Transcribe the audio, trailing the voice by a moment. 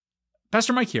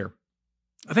Pastor Mike here.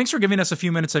 Thanks for giving us a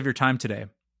few minutes of your time today.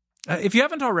 If you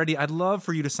haven't already, I'd love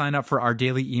for you to sign up for our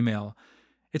daily email.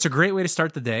 It's a great way to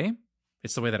start the day.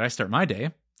 It's the way that I start my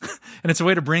day. And it's a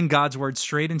way to bring God's word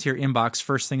straight into your inbox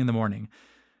first thing in the morning.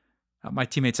 My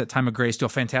teammates at Time of Grace do a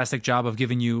fantastic job of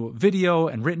giving you video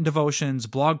and written devotions,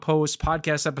 blog posts,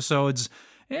 podcast episodes,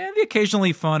 and the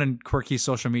occasionally fun and quirky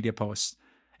social media posts.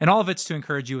 And all of it's to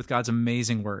encourage you with God's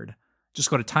amazing word. Just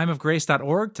go to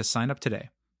timeofgrace.org to sign up today.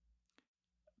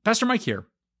 Pastor Mike here.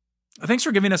 Thanks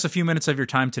for giving us a few minutes of your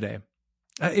time today.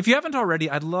 If you haven't already,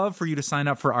 I'd love for you to sign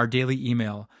up for our daily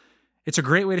email. It's a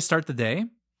great way to start the day.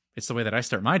 It's the way that I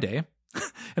start my day.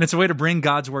 And it's a way to bring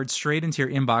God's word straight into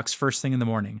your inbox first thing in the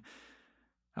morning.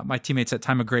 My teammates at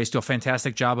Time of Grace do a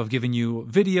fantastic job of giving you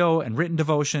video and written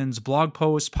devotions, blog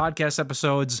posts, podcast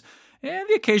episodes, and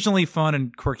the occasionally fun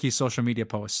and quirky social media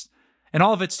posts. And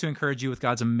all of it's to encourage you with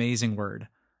God's amazing word.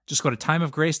 Just go to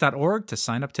timeofgrace.org to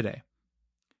sign up today.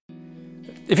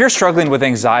 If you're struggling with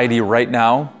anxiety right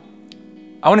now,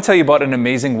 I want to tell you about an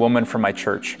amazing woman from my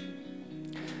church.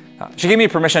 She gave me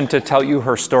permission to tell you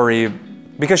her story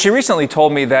because she recently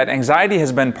told me that anxiety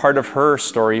has been part of her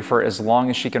story for as long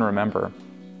as she can remember.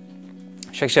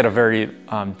 She actually had a very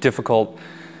difficult,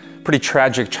 pretty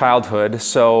tragic childhood,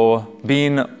 so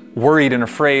being worried and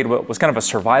afraid was kind of a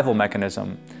survival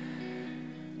mechanism.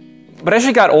 But as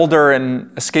she got older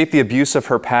and escaped the abuse of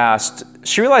her past,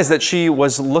 she realized that she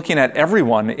was looking at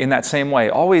everyone in that same way,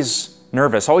 always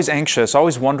nervous, always anxious,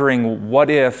 always wondering what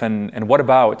if and what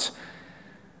about.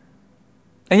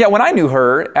 And yet when I knew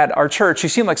her at our church, she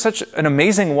seemed like such an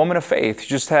amazing woman of faith. She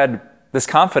just had this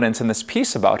confidence and this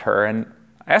peace about her. And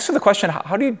I asked her the question,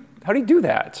 how do you do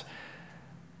that?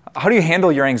 How do you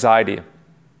handle your anxiety?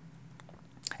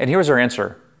 And here was her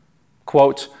answer,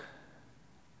 quote,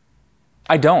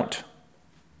 I don't.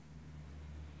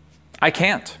 I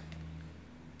can't.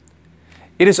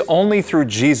 It is only through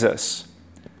Jesus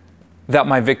that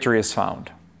my victory is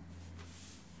found.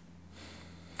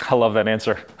 I love that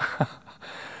answer.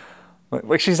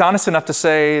 Like she's honest enough to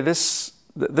say, this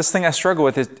thing I struggle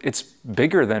with, it's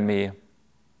bigger than me.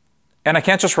 And I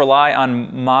can't just rely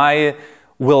on my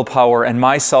willpower and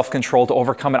my self-control to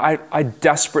overcome it. I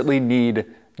desperately need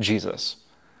Jesus.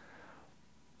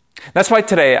 That's why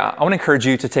today I want to encourage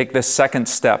you to take this second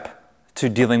step to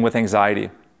dealing with anxiety.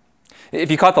 If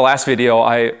you caught the last video,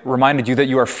 I reminded you that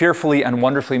you are fearfully and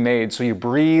wonderfully made. So you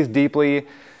breathe deeply,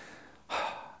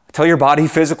 tell your body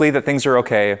physically that things are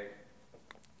okay,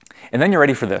 and then you're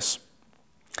ready for this.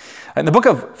 In the book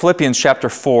of Philippians chapter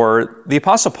 4, the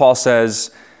Apostle Paul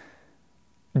says,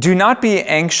 do not be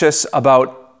anxious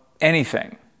about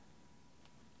anything.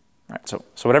 All right, so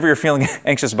whatever you're feeling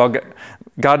anxious about,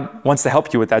 God wants to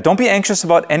help you with that. Don't be anxious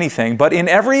about anything, but in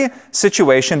every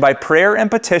situation, by prayer and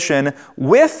petition,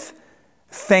 with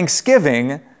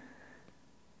thanksgiving,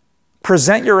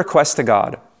 present your requests to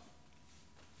God.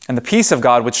 And the peace of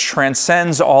God, which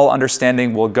transcends all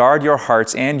understanding, will guard your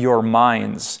hearts and your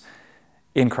minds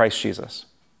in Christ Jesus.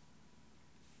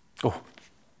 Oh,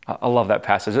 I love that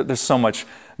passage. There's so much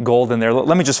gold in there.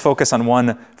 Let me just focus on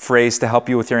one phrase to help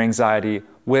you with your anxiety,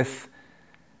 with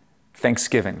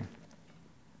thanksgiving.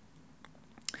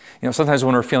 You know, sometimes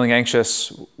when we're feeling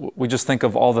anxious, we just think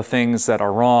of all the things that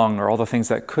are wrong or all the things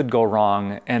that could go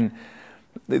wrong. And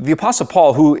the Apostle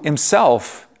Paul, who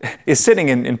himself is sitting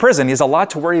in prison, he has a lot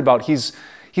to worry about. He's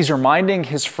reminding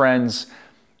his friends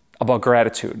about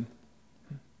gratitude.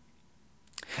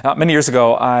 Many years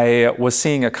ago, I was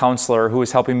seeing a counselor who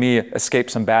was helping me escape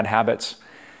some bad habits.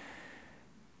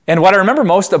 And what I remember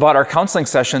most about our counseling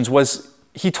sessions was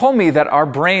he told me that our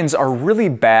brains are really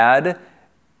bad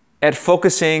at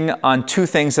focusing on two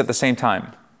things at the same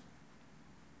time.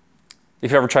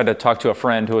 If you ever tried to talk to a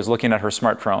friend who was looking at her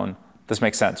smartphone, this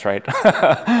makes sense, right?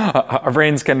 Our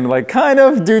brains can kind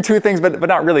of do two things, but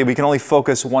not really. We can only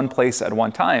focus one place at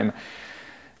one time.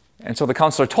 And so the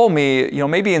counselor told me,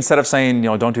 maybe instead of saying,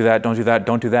 don't do that, don't do that,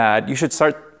 don't do that, you should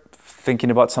start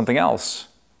thinking about something else.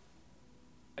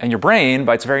 And your brain,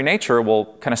 by its very nature,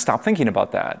 will kind of stop thinking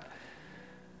about that.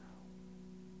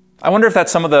 I wonder if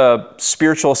that's some of the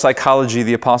spiritual psychology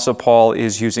the Apostle Paul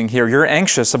is using here. You're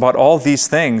anxious about all these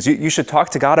things. You should talk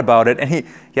to God about it. And he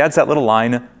adds that little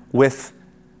line, with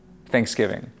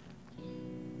thanksgiving.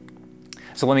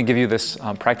 So let me give you this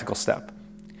practical step.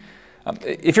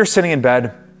 If you're sitting in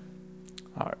bed,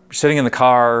 you're sitting in the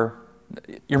car,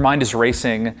 your mind is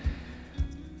racing,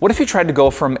 what if you tried to go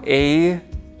from A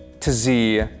to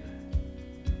Z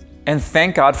and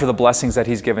thank God for the blessings that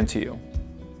He's given to you?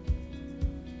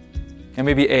 And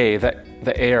maybe A,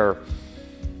 the air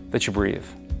that you breathe.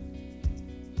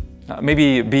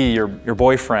 Maybe B, your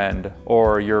boyfriend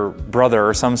or your brother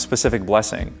or some specific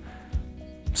blessing.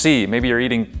 C, maybe you're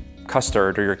eating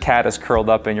custard or your cat is curled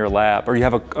up in your lap or you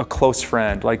have a close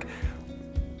friend. Like,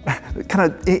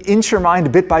 kind of inch your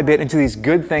mind bit by bit into these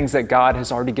good things that God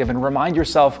has already given. Remind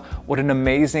yourself what an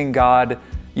amazing God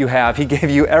you have. He gave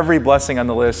you every blessing on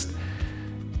the list.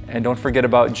 And don't forget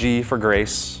about G for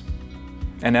grace,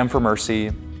 and M for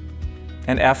mercy,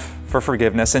 and F for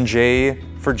forgiveness, and J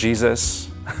for Jesus.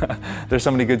 There's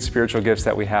so many good spiritual gifts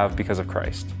that we have because of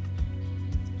Christ.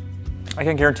 I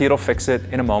can guarantee it'll fix it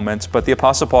in a moment, but the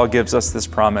Apostle Paul gives us this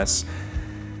promise.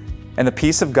 And the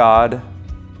peace of God,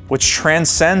 which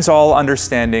transcends all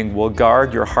understanding, will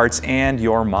guard your hearts and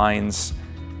your minds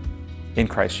in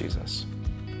Christ Jesus.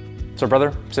 So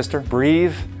brother, sister,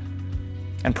 breathe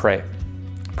and pray.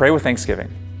 Pray with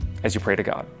thanksgiving as you pray to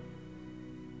God.